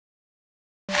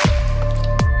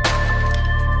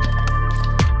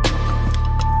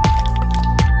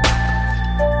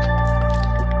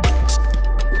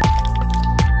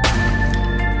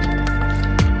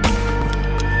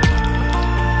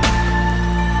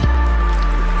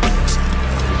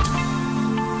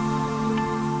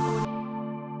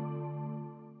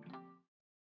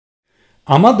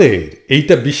আমাদের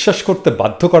এইটা বিশ্বাস করতে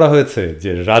বাধ্য করা হয়েছে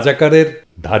যে রাজাকারের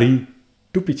দাড়ি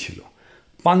টুপি ছিল,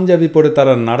 পাঞ্জাবি পরে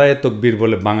তারা নারায়ে তকবীর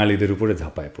বলে বাঙালিদের উপরে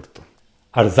ঝাঁপায় পড়ত,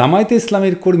 আর জামায়াতে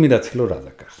ইসলামীর কর্মীরা ছিল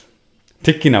রাজাকার।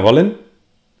 ঠিক কিনা বলেন?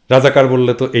 রাজাকার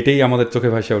বললে তো এটাই আমাদের চোখে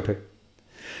ভাসে ওঠে।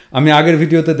 আমি আগের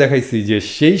ভিডিওতে দেখাইছি যে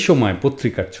সেই সময়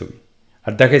পত্রিকার ছবি,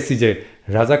 আর দেখাইছি যে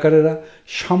রাজাকারেরা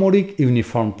সামরিক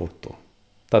ইউনিফর্ম পরত,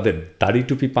 তাদের দাড়ি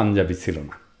টুপি পাঞ্জাবি ছিল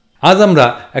না। আজ আমরা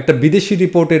একটা বিদেশি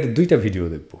রিপোর্টের দুইটা ভিডিও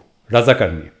দেখব রাজাকার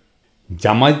নিয়ে।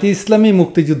 জামায়াতে ইসলামী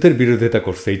মুক্তিযুদ্ধের বিরোধিতা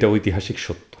করছে, এটা ঐতিহাসিক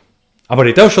সত্য। আবার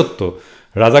এটাও সত্য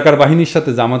রাজাকার বাহিনীর সাথে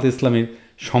জামায়াতে ইসলামীর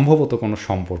সম্ভবত কোনো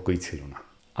সম্পর্কই ছিল না।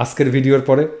 আজকের ভিডিওর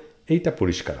পরে এইটা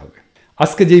পরিষ্কার হবে।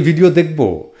 আজকে যেই ভিডিও দেখব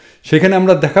সেখানে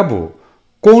আমরা দেখাবো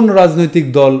কোন রাজনৈতিক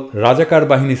দল রাজাকার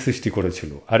বাহিনী সৃষ্টি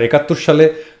করেছিল, আর ৭১ সালে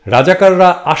রাজাকাররা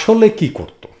আসলে কি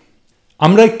করত।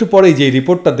 আমরা একটু পরেই যে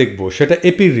রিপোর্টটা দেখব সেটা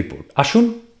এপির রিপোর্ট। আসুন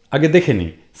আগে দেখে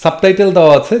নিই। সাবটাইটেল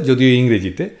দেওয়া আছে, যদিও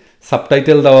ইংরেজিতে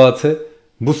সাবটাইটেল দেওয়া আছে,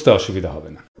 বুঝতে অসুবিধা হবে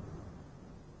না।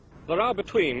 There are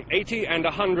between 80 and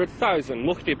 100,000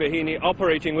 Mufti Bahini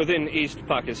operating within East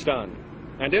Pakistan.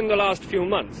 And in the last few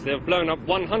months, they have blown up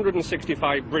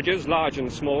 165 bridges, large and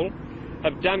small,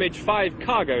 have damaged 5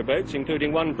 cargo boats,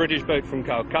 including one British boat from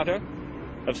Calcutta,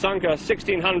 have sunk a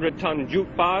 1,600-ton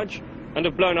jute barge, and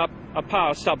have blown up a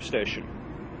power substation.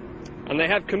 And they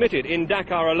have committed, in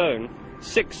Dakar alone,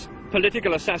 6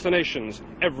 political assassinations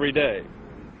every day.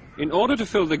 In order to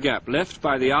fill the gap left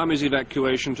by the army's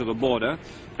evacuation to the border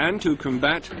and to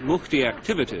combat Mufti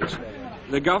activities,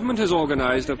 the government has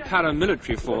organized a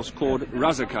paramilitary force called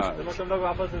Razakars.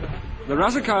 The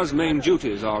Razakars' main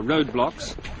duties are roadblocks,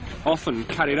 often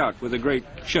carried out with a great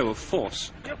show of force,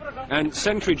 and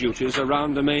sentry duties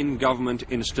around the main government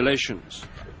installations.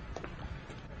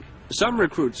 Some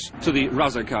recruits to the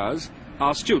Razakars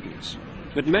are students,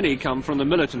 but many come from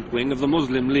the militant wing of the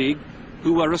Muslim League,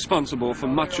 who were responsible for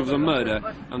much of the murder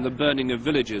and the burning of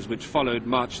villages which followed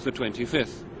March the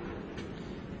 25th.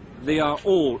 They are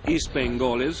all East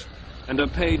Bengalis and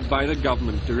are paid by the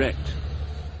government direct.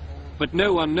 But no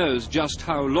one knows just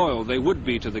how loyal they would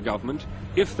be to the government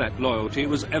if that loyalty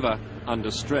was ever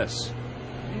under stress.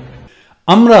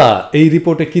 আমরা এই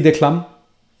রিপোর্টে কি দেখলাম?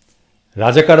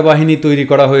 রাজাকার বাহিনী তৈরি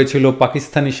করা হয়েছিল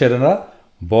পাকিস্তানি সেনারা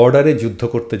বর্ডারে যুদ্ধ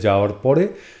করতে যাওয়ার পরে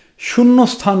শূন্য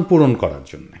স্থান পূরণ করার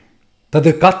জন্য।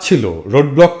 তাদের কাজ ছিল রোড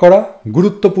ব্লক করা,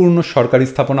 গুরুত্বপূর্ণ সরকারি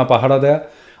স্থাপনা পাহারা দেয়া,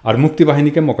 আর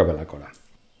মুক্তিবাহিনীকে মোকাবেলা করা।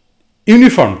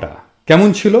 ইউনিফর্মটা কেমন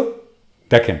ছিল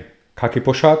দেখেন, খাকি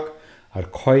পোশাক আর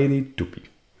খয়েরি টুপি।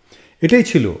 এটাই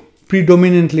ছিল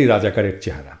প্রিডোমিনেন্টলি রাজাকারের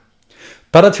চেহারা।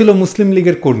 তারা ছিল মুসলিম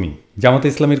লীগের কর্মী, জামাতে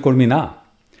ইসলামীর কর্মী না।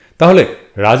 তাহলে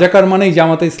রাজাকার মানেই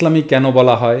জামাতে ইসলামী কেন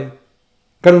বলা হয়?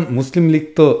 কারণ মুসলিম লীগ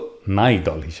তো নাই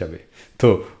দল হিসাবে, তো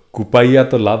কুপাইয়া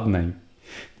তো লাভ নাই।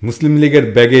 মুসলিম লীগের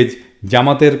ব্যাগেজ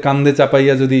জামাতের কান্দে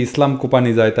চাপাইয়া যদি ইসলাম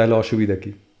কোপানি যায় তাহলে অসুবিধা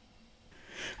কি?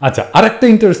 আচ্ছা, আর একটা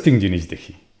ইন্টারেস্টিং জিনিস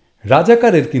দেখি।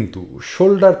 রাজাকারের কিন্তু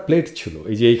শোল্ডার প্লেট ছিল,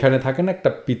 এই যে এইখানে থাকে না একটা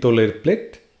পিতলের প্লেট।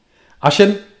 আসেন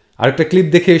আরেকটা ক্লিপ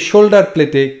দেখে শোল্ডার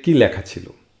প্লেটে কি লেখা ছিল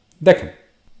দেখেন।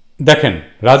 দেখেন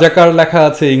রাজাকার লেখা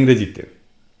আছে ইংরেজিতে,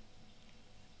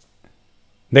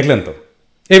 দেখলেন তো?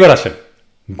 এবার আসেন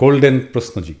গোল্ডেন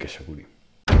প্রশ্ন জিজ্ঞাসা করি।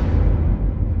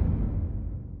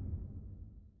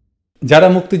 যারা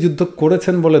মুক্তিযুদ্ধ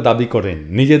করেছেন বলে দাবি করেন,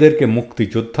 নিজেদেরকে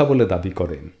মুক্তিযোদ্ধা বলে দাবি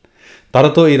করেন, তারা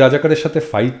তো এই রাজাকারের সাথে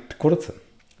ফাইট করেছেন,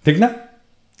 ঠিক না?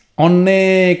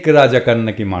 অনেক রাজাকার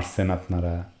নাকি মারছেন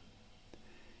আপনারা।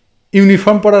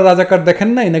 ইউনিফর্ম পরা রাজাকার দেখেন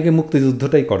নাই, নাকি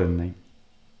মুক্তিযুদ্ধটাই করেন নাই?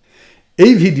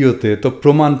 এই ভিডিওতে তো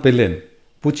প্রমাণ পেলেন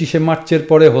 25শে মার্চের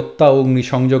পরে হত্যা ও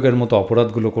অগ্নিসংযোগের মতো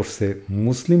অপরাধগুলো করছে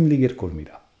মুসলিম লীগের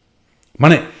কর্মীরা,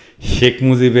 মানে শেখ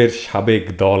মুজিবের সাবেক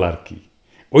দল আর কি।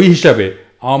 ওই হিসাবে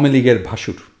আওয়ামী লীগের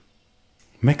ভাসুর।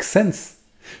 Make sense.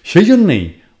 সেই জন্যেই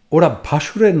ওরা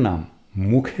ভাসুরের নাম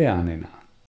মুখে আনে না।